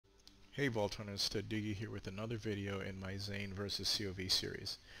Hey Vault Hunters, Diggy here with another video in my Zane vs COV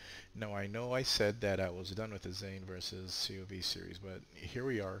series. Now I know I said that I was done with the Zane vs COV series, but here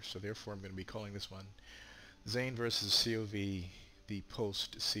we are, so therefore I'm going to be calling this one Zane vs COV, the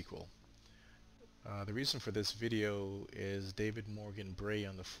post-sequel. The reason for this video is David Morgan Bray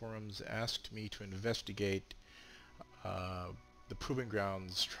on the forums asked me to investigate uh, the Proving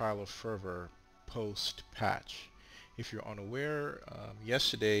Grounds Trial of Ferver post-patch. If you're unaware,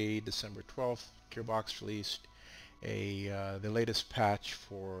 yesterday, December 12th, Gearbox released the latest patch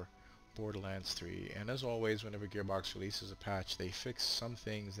for Borderlands 3. And as always, whenever Gearbox releases a patch, they fix some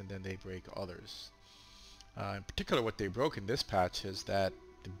things and then they break others. In particular, what they broke in this patch is that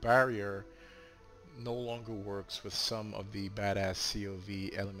the barrier no longer works with some of the badass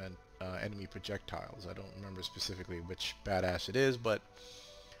COV enemy projectiles. I don't remember specifically which badass it is, but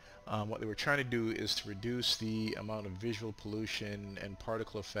what they were trying to do is to reduce the amount of visual pollution and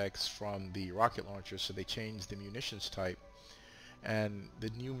particle effects from the rocket launcher, so they changed the munitions type, and the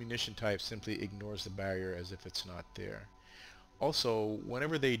new munition type simply ignores the barrier as if it's not there. Also,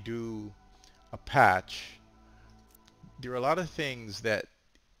 whenever they do a patch, there are a lot of things that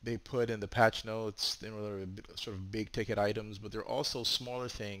they put in the patch notes, sort of big ticket items, but there are also smaller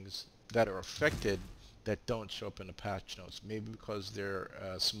things that are affected that don't show up in the patch notes. Maybe because they're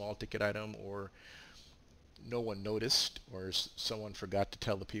a small ticket item, or no one noticed, or someone forgot to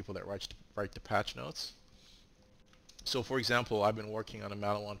tell the people that write the patch notes. So for example, I've been working on a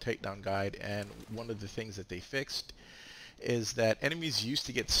Maliwan takedown guide, and one of the things that they fixed is that enemies used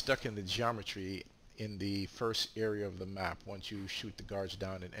to get stuck in the geometry in the first area of the map once you shoot the guards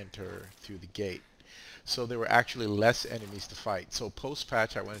down and enter through the gate. So there were actually less enemies to fight. So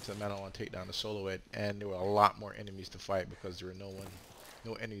post-patch, I went into the Maliwan takedown to solo it, and there were a lot more enemies to fight because there were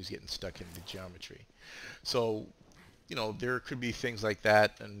no enemies getting stuck in the geometry. So, you know, there could be things like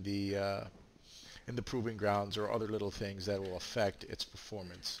that in the Proving Grounds, or other little things that will affect its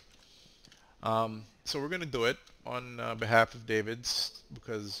performance. So we're going to do it on behalf of David's,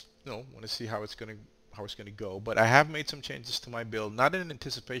 because want to see how it's going to go. But I have made some changes to my build, not in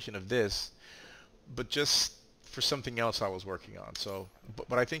anticipation of this, but just for something else I was working on. So,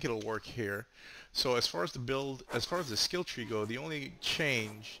 but I think it'll work here. So as far as the build, as far as the skill tree go, the only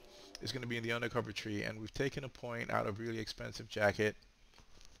change is going to be in the undercover tree, and we've taken a point out of really expensive jacket,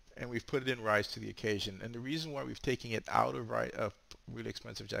 and we've put it in rise to the occasion. And the reason why we've taken it out of really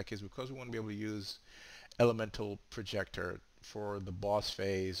expensive jacket is because we want to be able to use elemental projector for the boss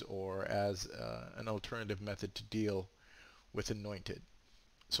phase, or as an alternative method to deal with anointed.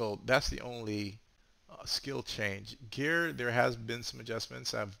 So that's the only skill change. Gear, there has been some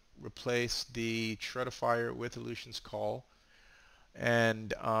adjustments. I've replaced the Shreddifier with Illusion's Call,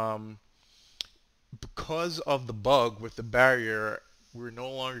 and because of the bug with the barrier, we're no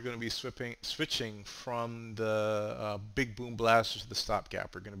longer going to be switching from the big boom blasters to the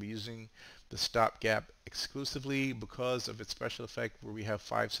stopgap. We're going to be using the stopgap exclusively because of its special effect, where we have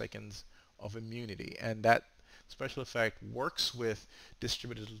 5 seconds of immunity, and that special effect works with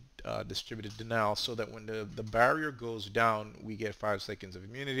distributed denial, so that when the barrier goes down, we get 5 seconds of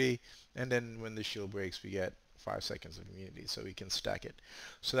immunity, and then when the shield breaks, we get 5 seconds of immunity, so we can stack it.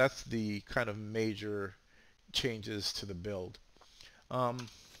 So that's the kind of major changes to the build.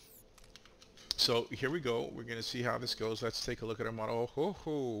 So here we go. We're going to see how this goes. Let's take a look at our model. Oh, ho,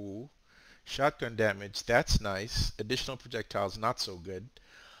 ho. Shotgun damage, that's nice. Additional projectiles, not so good.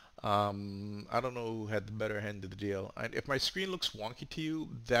 I don't know who had the better end of the deal. And if my screen looks wonky to you,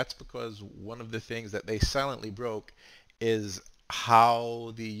 that's because one of the things that they silently broke is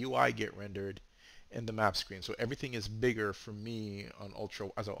how the UI get rendered in the map screen. So everything is bigger for me on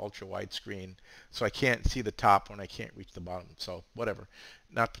as an ultra wide screen, so I can't see the top when I can't reach the bottom. So whatever,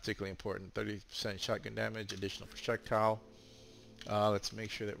 not particularly important. 30% shotgun damage, additional projectile. Let's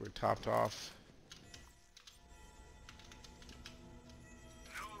make sure that we're topped off.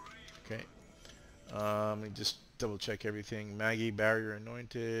 Okay. Let me just double check everything. Maggie, barrier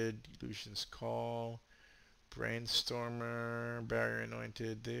anointed, Illusion's Call, Brainstormer, barrier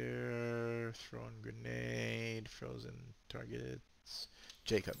anointed there, thrown grenade, frozen targets,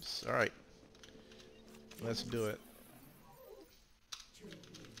 Jacobs. Alright. Let's do it.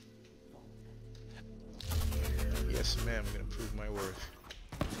 Yes, ma'am, I'm gonna prove my worth.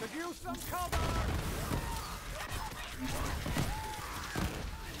 Could use some cover!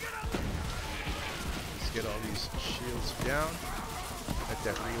 Let's get all these shields down. Let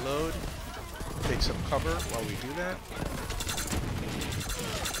that reload. Take some cover while we do that.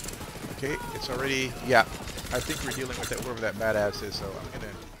 Okay, it's already, yeah, I think we're dealing with that, whoever that badass is, so I'm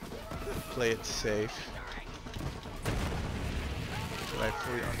gonna play it safe. that I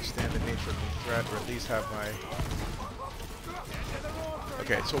fully understand the nature of the threat, or at least have my...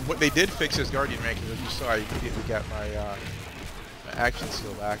 Okay, so what they did fix is Guardian rank, because as you saw, I immediately got my, my action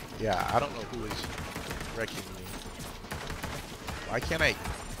skill back. Yeah, I don't know who is wrecking me. Why can't I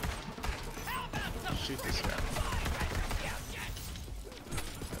shoot this guy?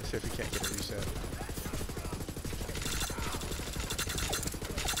 Let's see if we can't get a reset.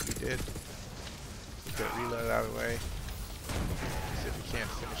 We did. Get reload out of the way. See if we can't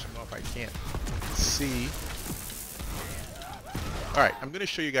finish him off. I can't see. Alright, I'm going to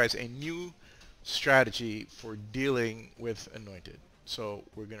show you guys a new strategy for dealing with Anointed. So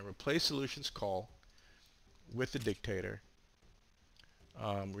we're going to replace Solutions Call with the Dictator.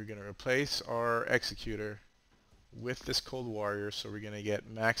 We're going to replace our Executor with this Cold Warrior, so we're going to get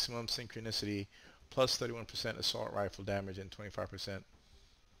maximum synchronicity plus 31% assault rifle damage and 25%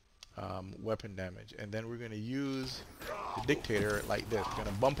 weapon damage. And then we're going to use the Dictator like this. We're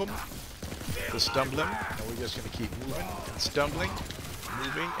going to bump him to stumble him, and we're just going to keep moving and stumbling,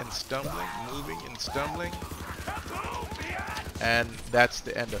 moving and stumbling, moving and stumbling, and that's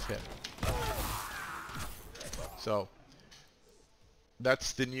the end of him. So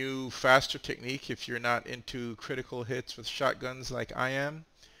that's the new faster technique. If you're not into critical hits with shotguns like I am,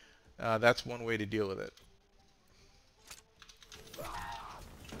 that's one way to deal with it.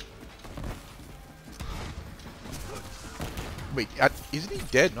 Wait, isn't he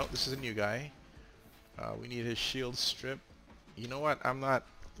dead? No, this is a new guy. We need his shield strip. You know what? I'm not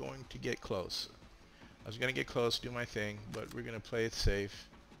going to get close. I was going to get close, do my thing, but we're going to play it safe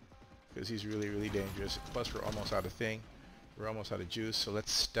because he's really, really dangerous. Plus, we're almost out of thing. We're almost out of juice, so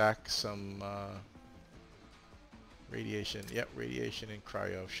let's stack some radiation. Yep, radiation and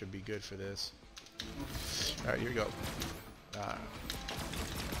cryo should be good for this. Alright, here we go.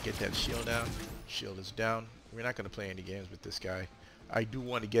 Get that shield down. Shield is down. We're not going to play any games with this guy. I do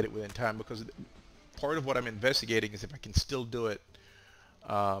want to get it within time because part of what I'm investigating is if I can still do it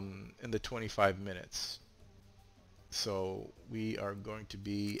in the 25 minutes. So we are going to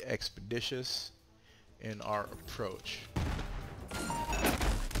be expeditious in our approach.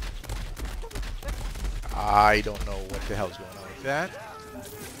 I don't know what the hell's going on with that.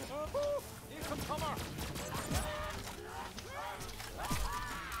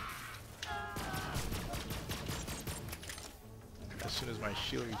 As soon as my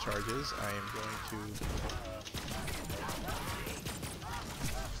shield recharges, I am going to...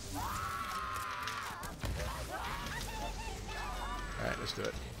 Alright, let's do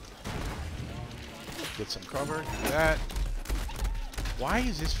it. Get some cover, do that. Why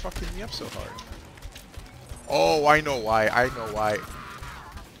is this fucking me up so hard? Oh, I know why. I know why.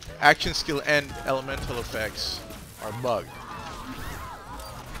 Action skill and elemental effects are bugged.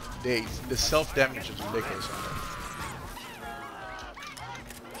 The self-damage is ridiculous on them.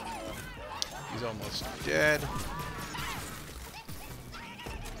 He's almost dead.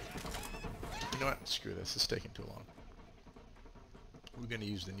 You know what? Screw this. It's taking too long. We're going to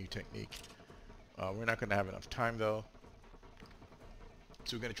use the new technique. We're not going to have enough time though.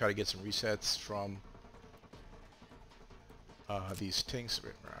 So we're going to try to get some resets from these things.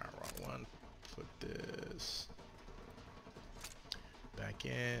 Wrong one. Put this back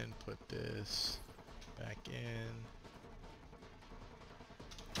in. Put this back in.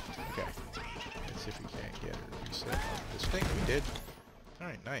 Okay. Let's see if we can't get a reset on this thing. We did.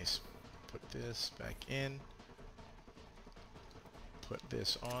 Alright, nice. Put this back in. Put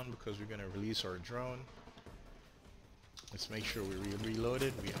this on because we're going to release our drone. Let's make sure we're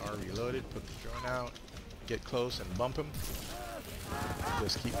reloaded. We are reloaded. Put the drone out. Get close and bump him.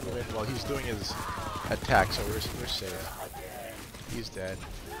 Just keep moving while he's doing his attack, so we're safe. He's dead.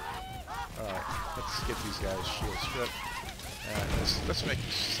 Alright, let's get these guys shield stripped. Let's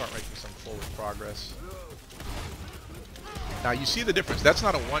start making some forward progress. Now you see the difference. That's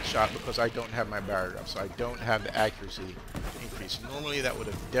not a one-shot because I don't have my barrier up, so I don't have the accuracy increase. Normally that would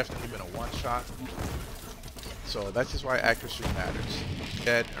have definitely been a one-shot. So that's just why accuracy matters.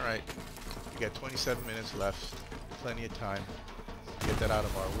 Dead. Alright. We got 27 minutes left. Plenty of time. Get that out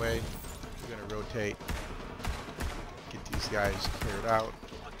of our way. We're going to rotate. Get these guys cleared out.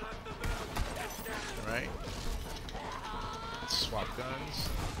 Alright. Let's swap guns.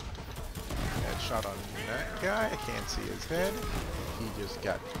 Headshot on that guy. I can't see his head. He just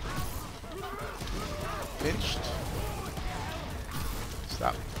got pinched.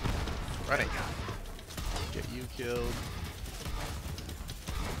 Stop. Running. Get you killed.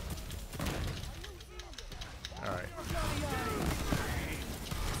 Alright.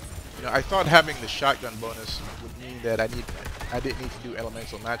 You know, I thought having the shotgun bonus would mean that I didn't need to do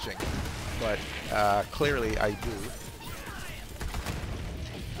elemental matching, but clearly I do.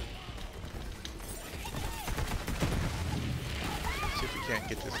 can't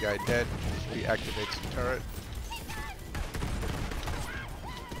get this guy dead. He activates the turret.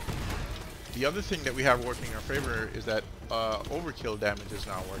 The other thing that we have working in our favor is that overkill damage is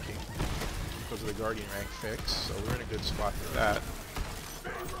not working because of the Guardian rank fix, so we're in a good spot for that.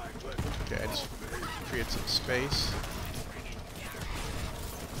 Okay, I just create some space.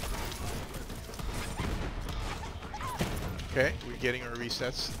 Okay, we're getting our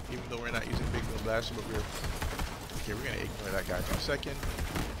resets, even though we're not using Big Boom Blaster, but we're gonna ignore that guy for a second.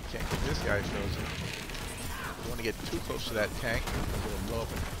 Can't get this guy frozen. We want to get too close to that tank, because it'll blow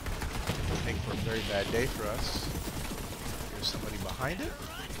up and make for a very bad day for us. There's somebody behind it.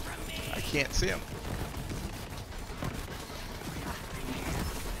 I can't see him.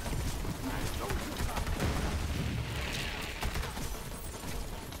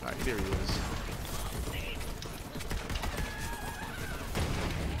 Alright, there he is.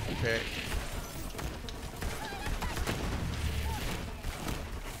 Okay.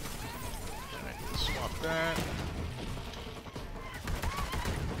 Alright, swap that.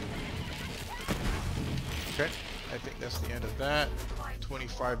 Okay, I think that's the end of that.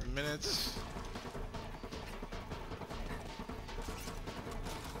 25 minutes.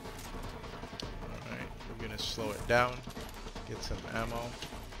 Alright, we're gonna slow it down, get some ammo,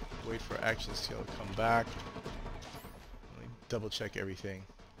 wait for action seal to come back. Let me double check everything.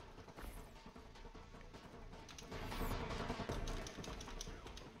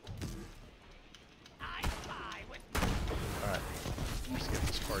 Alright, let's get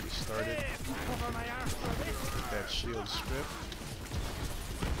this party started. Get that shield strip.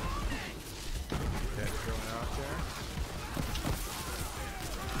 Get that drone out there.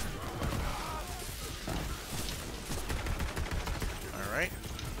 Alright.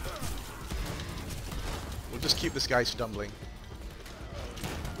 We'll just keep this guy stumbling.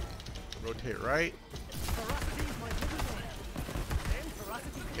 Rotate right.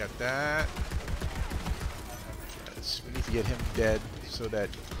 Got that. Yes, we need to get him dead so that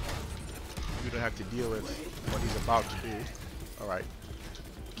we don't have to deal with what he's about to do. Alright.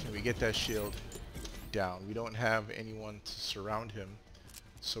 Can we get that shield down? We don't have anyone to surround him,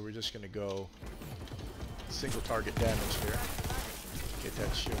 so we're just going to go single target damage here. Get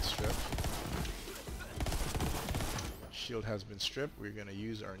that shield stripped. Shield has been stripped. We're going to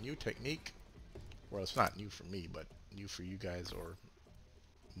use our new technique. Well, it's not new for me, but new for you guys or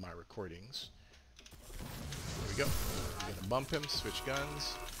my recordings. There we go. We're going to bump him, switch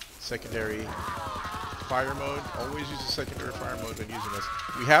guns. Secondary fire mode. Always use the secondary fire mode when using this.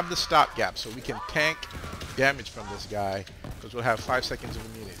 We have the stopgap, so we can tank damage from this guy because we'll have 5 seconds of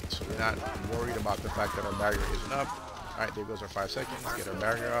immunity. So we're not worried about the fact that our barrier isn't up. Alright, there goes our 5 seconds. Get our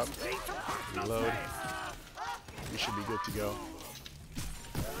barrier up. Reload. We should be good to go.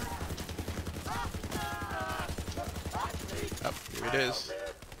 Up, here it is.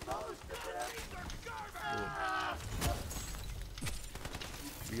 Ooh.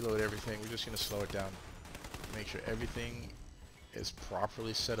 Reload everything. We're just going to slow it down. Make sure everything is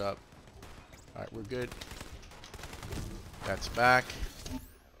properly set up. Alright, we're good. That's back.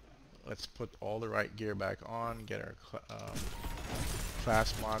 Let's put all the right gear back on. Get our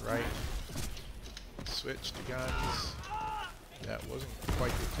class mod right. Switch to guns. That wasn't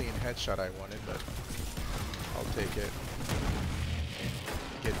quite the clean headshot I wanted, but I'll take it.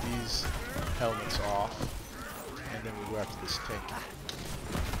 Get these helmets off. And then we'll go after this tank.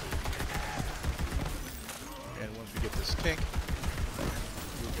 And once we get this tank,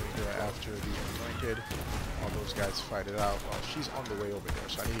 we're going to go after the anointed. All those guys fight it out. Well, she's on the way over there,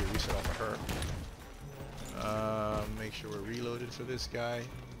 so I need to reset off of her. Make sure we're reloaded for this guy.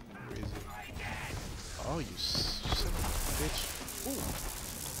 Where is he? Oh, you son of a bitch. Ooh.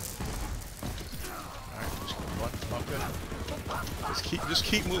 Alright, just bump it. Just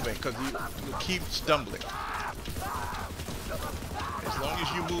keep moving, because you'll keep stumbling. As long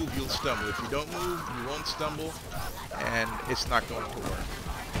as you move, you'll stumble. If you don't move, you won't stumble, and it's not going to work.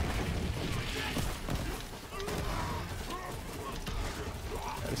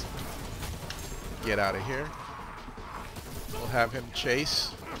 Let's get out of here. We'll have him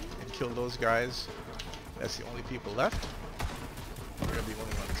chase and kill those guys. That's the only people left. We're going to be the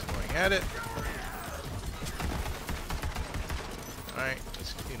only ones going at it. Alright,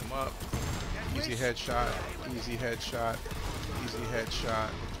 let's clean him up. Easy headshot, easy headshot, easy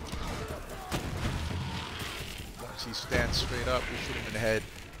headshot. Once he stands straight up, we shoot him in the head.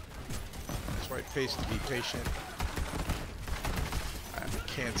 That's right, pace to be patient. I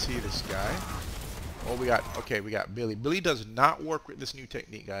can't see this guy. Oh, we got Billy. Billy does not work with this new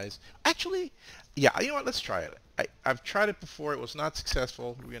technique, guys. Actually, yeah, you know what? Let's try it. I've tried it before. It was not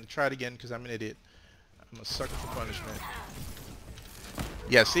successful. We're going to try it again because I'm an idiot. I'm a sucker for punishment.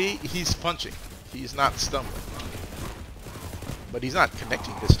 Yeah, see, he's punching. He's not stumbling. But he's not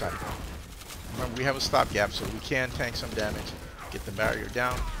connecting this time. Remember, we have a stopgap, so we can tank some damage. Get the barrier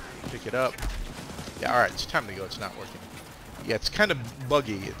down, pick it up. Yeah, alright, it's time to go. It's not working. Yeah, it's kind of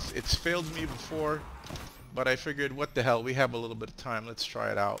buggy. It's failed me before, but I figured, what the hell, we have a little bit of time. Let's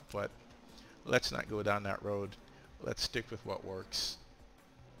try it out, but let's not go down that road. Let's stick with what works.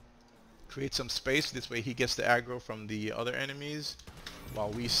 Create some space. This way he gets the aggro from the other enemies while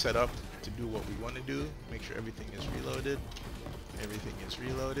we set up to do what we want to do. Make sure everything is reloaded. Everything is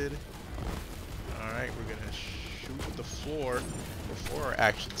reloaded. Alright, we're going to shoot the floor before our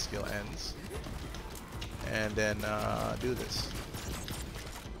action skill ends. And then do this.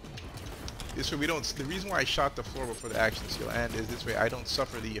 This way we don't... The reason why I shot the floor before the action skill end is this way I don't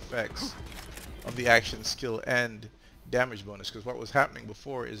suffer the effects of the action skill end damage bonus. Because what was happening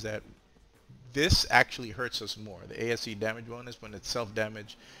before is that this actually hurts us more. The ASC damage bonus, when it's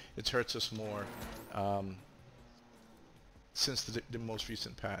self-damage, it hurts us more since the most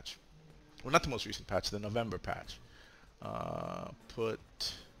recent patch. Well, not the most recent patch, the November patch. Put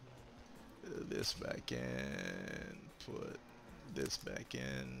this back in. Put this back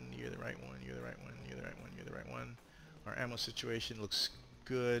in. You're the right one. You're the right one. You're the right one. You're the right one. Our ammo situation looks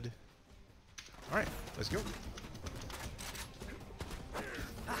good. All right, let's go.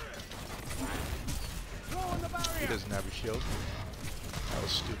 He doesn't have a shield. That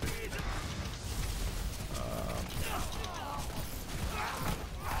was stupid.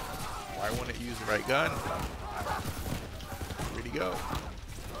 Why wouldn't it use the right gun? Where'd he go?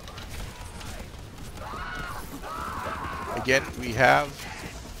 Again, we have...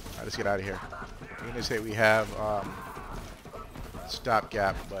 let's get out of here. I'm going to say we have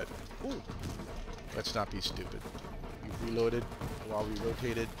stopgap, but... Ooh, let's not be stupid. We've reloaded while we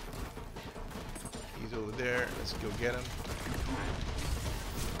rotated. He's over there. Let's go get him.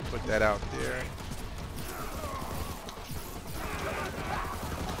 Put that out there.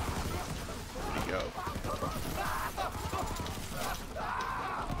 There we go.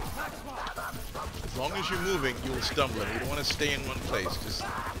 As long as you're moving, you will stumble. You don't want to stay in one place. Just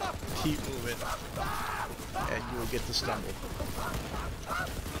keep moving, and you will get the stumble.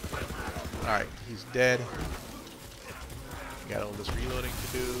 Alright, he's dead. Got all this reloading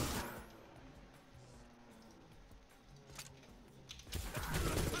to do.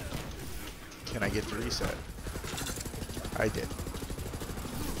 Can I get the reset? I did.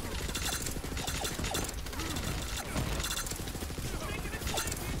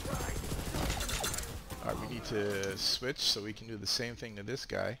 Alright, we need to switch so we can do the same thing to this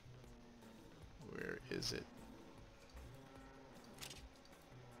guy. Where is it?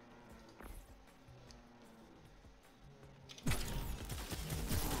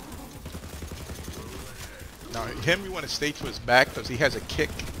 Now him, you want to stay to his back because he has a kick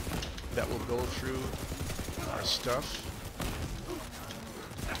that will go through our stuff.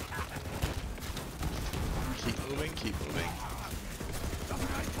 Keep moving, keep moving.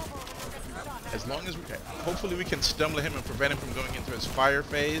 As long as we can, hopefully we can stumble him and prevent him from going into his fire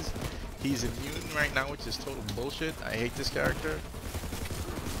phase. He's immune right now, which is total bullshit. I hate this character.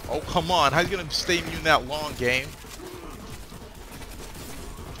 Oh, come on. How's he going to stay immune that long, game?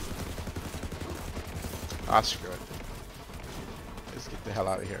 Ah, screw it. Let's get the hell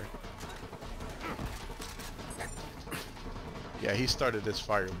out of here. Yeah, he started this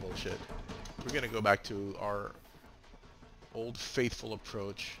fire bullshit. We're going to go back to our old faithful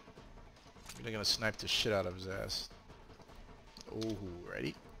approach. We're going to snipe the shit out of his ass. Oh,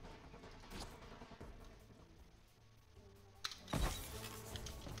 ready?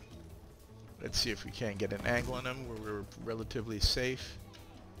 Let's see if we can't get an angle on him where we're relatively safe.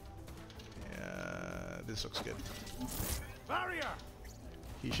 Yeah, this looks good. Barrier.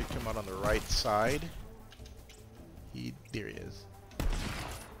 He should come out on the right side. There he is.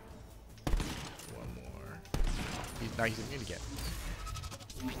 One more. Now he's immune again.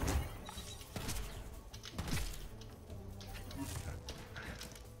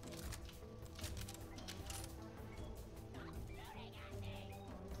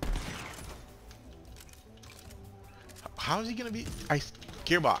 How is he gonna be?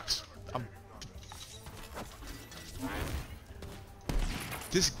 Gearbox.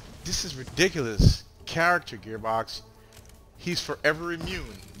 This is ridiculous. Character, Gearbox. He's forever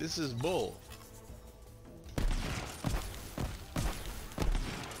immune. This is bull.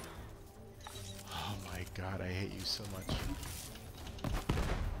 Oh my god, I hate you so much.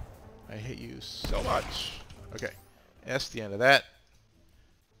 I hate you so much. Okay, that's the end of that.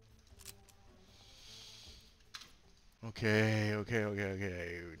 Okay, okay, okay,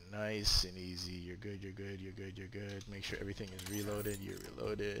 okay. Nice and easy. You're good, you're good, you're good, you're good. Make sure everything is reloaded. You're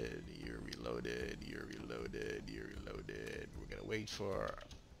reloaded, you're reloaded, you're reloaded, you're reloaded. We're gonna wait for...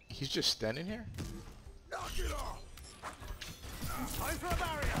 He's just standing here? Knock it off. Time for a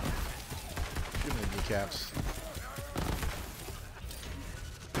barrier. Shoot him in the kneecaps.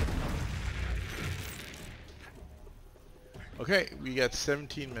 Okay, we got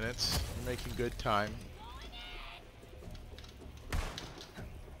 17 minutes. We're making good time.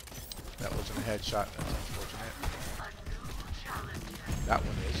 That wasn't a headshot. That's unfortunate. That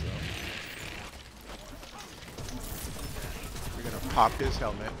one is, though. We're gonna pop his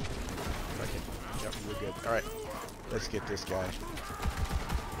helmet. If I can. Yep, we're good. Alright, let's get this guy.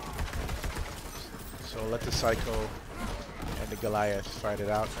 So let the Psycho and the Goliath fight it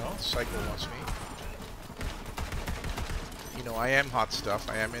out. No, Psycho wants me. You know, I am hot stuff.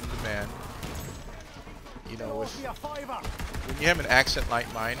 I am in demand. You know, when you have an accent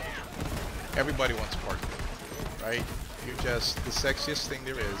like mine, everybody wants part of it, right? You're just the sexiest thing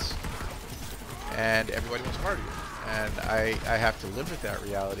there is, and everybody wants part of you. And I have to live with that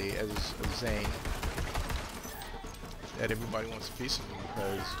reality as Zane, that everybody wants a piece of me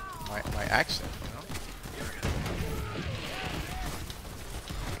because my accent, you know?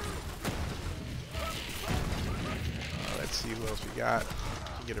 Let's see who else we got.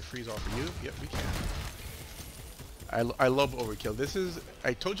 Can get a freeze off of you? Yep, we can. I love overkill. This is,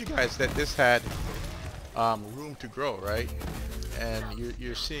 I told you guys that this had room to grow, right? And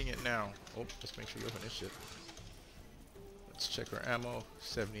you're seeing it now. Oh, let's make sure we open this shit. Let's check our ammo.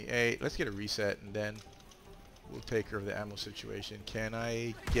 78. Let's get a reset and then we'll take care of the ammo situation. Can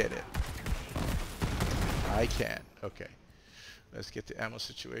I get it? I can. Okay. Let's get the ammo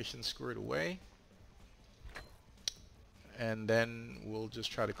situation squared away. And then we'll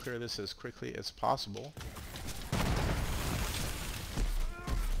just try to clear this as quickly as possible.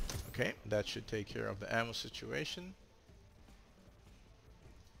 Okay, that should take care of the ammo situation.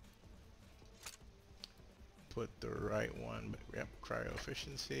 Put the right one, yep, cryo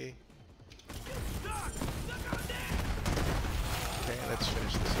efficiency. Okay, let's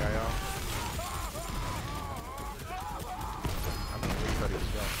finish this guy off. I'm gonna wait till he's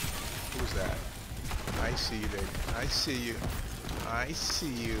done. Who's that? I see you, baby. I see you. I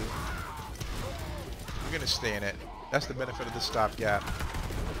see you. We're gonna stay in it. That's the benefit of the stopgap.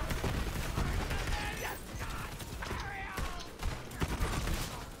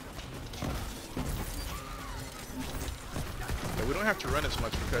 We don't have to run as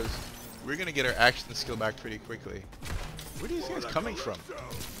much because we're gonna get our action skill back pretty quickly. Where are these guys coming from?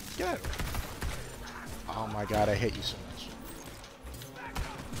 Get out of here. Oh my god, I hate you so much.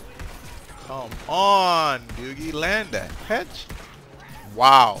 Come on, Doogie, land a head.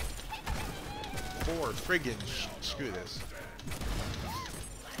 Wow. 4 friggin' screw this.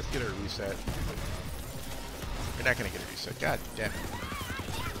 Let's get a reset. You're not gonna get a reset. God damn it.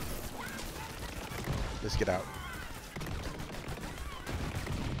 Let's get out.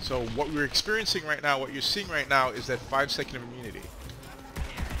 So what we're experiencing right now, what you're seeing right now is that 5-second immunity.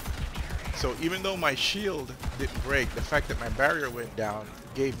 So even though my shield didn't break, the fact that my barrier went down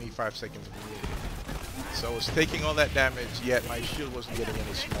gave me 5 seconds of immunity. So I was taking all that damage, yet my shield wasn't getting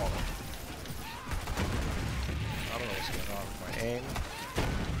any smaller. I don't know what's going on with my aim.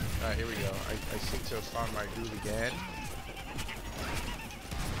 Alright, here we go. I seem to have found my groove again.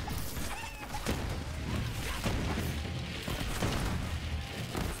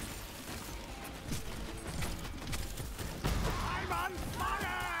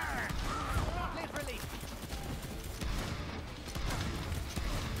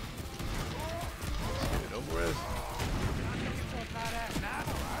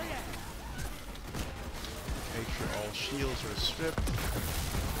 Shields are stripped.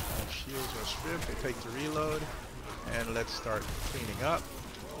 All shields are stripped. They take the reload. And let's start cleaning up.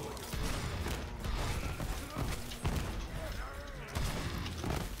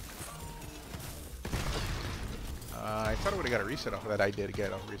 I thought I would have got a reset off of that. I did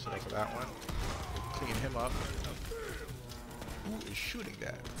get a reset off of that one. Clean him up. Who is shooting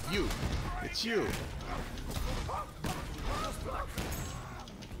that? You. It's you.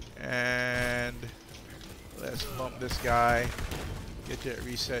 And let's bump this guy, get that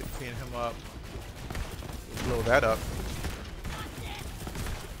reset, clean him up, blow that up.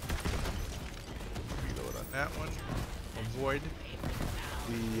 Reload on that one. Avoid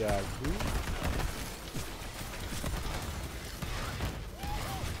the group.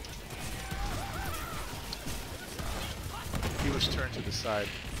 He was turned to the side.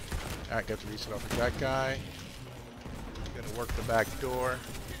 Alright, got the reset off of that guy. Gonna work the back door.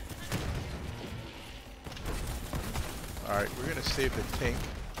 Alright, we're gonna save the tank.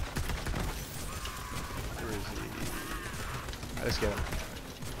 Where is he? Alright, let's get him.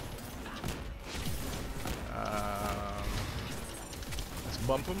 Let's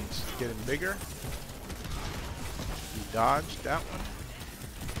bump him, just get him bigger. He dodged that one.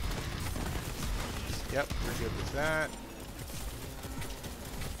 Yep, we're good with that.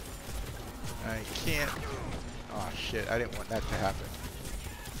 I can't. Oh shit, I didn't want that to happen.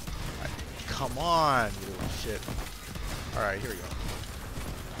 Come on, you little shit. Alright, here we go.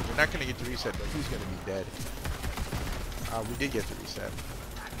 We're not gonna get the reset, but he's gonna be dead. We did get the reset.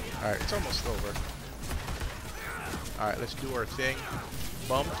 Alright, it's almost over. Alright, let's do our thing.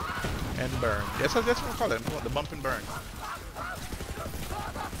 Bump and burn. That's what we call it, the bump and burn.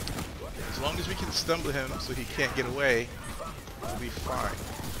 As long as we can stumble him so he can't get away, we'll be fine.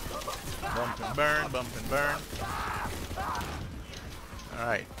 Bump and burn, bump and burn.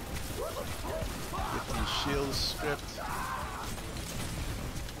 Alright. Get these shields stripped.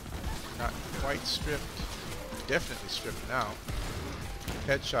 Not quite stripped. Definitely stripped now.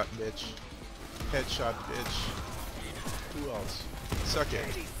 Headshot, bitch. Headshot, bitch. Who else? Suck it.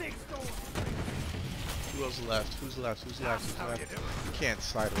 Who else left? Who's left? Who's left? Who's left? You can't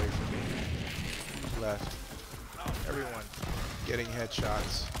slide away from me. Who's left? Everyone getting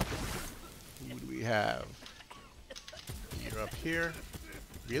headshots. Who do we have? You're up here.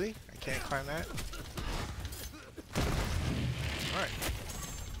 Really? I can't climb that? Alright.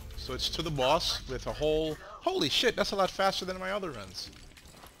 So it's to the boss with a whole... Holy shit, that's a lot faster than my other runs.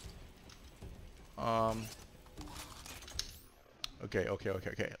 Okay.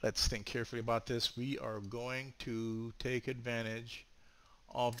 Let's think carefully about this. We are going to take advantage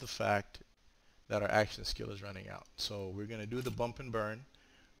of the fact that our action skill is running out. So we're going to do the bump and burn,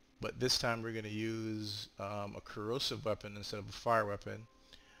 but this time we're going to use a corrosive weapon instead of a fire weapon.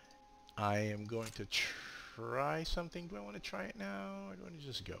 I am going to try something. Do I want to try it now, or do I want to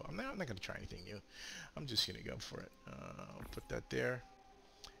just go? I'm not going to try anything new. I'm just going to go for it. I'll put that there.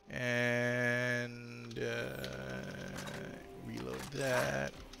 And reload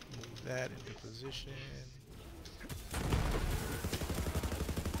that. Move that into position.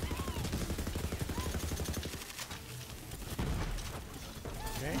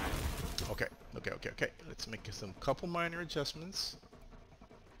 Okay. Let's make some couple minor adjustments.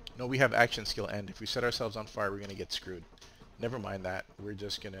 No, we have action skill end. If we set ourselves on fire, we're gonna get screwed. Never mind that. We're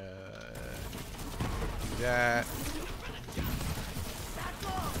just gonna do that.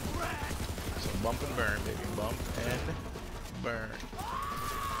 So bump and burn, baby. Bump and burn.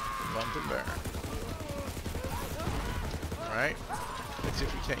 Bump and burn. Alright. Let's see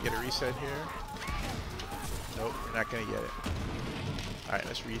if we can't get a reset here. Nope, we're not gonna get it. Alright,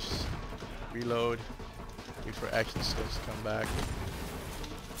 let's reload. Wait for action skills to come back.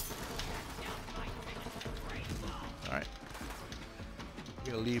 Alright. I'm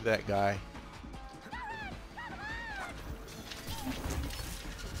gonna leave that guy.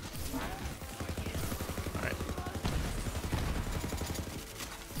 Alright.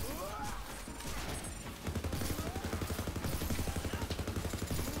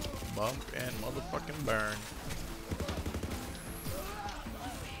 Bump and motherfucking burn.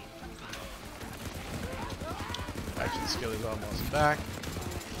 Action skill is almost back.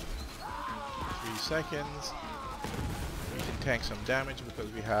 3 seconds. We can tank some damage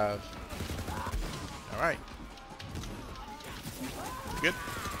because we have... Alright. Good.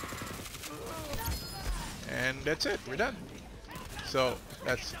 And that's it. We're done. So,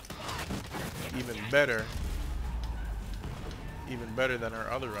 that's even better. Even better than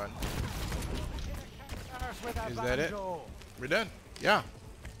our other run. Is that it? We're done. Yeah.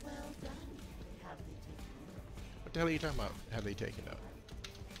 What the hell are you talking about? Have they taken out?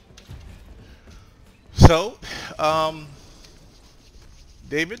 So,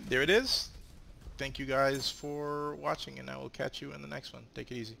 David, there it is. Thank you guys for watching, and I will catch you in the next one.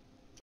 Take it easy.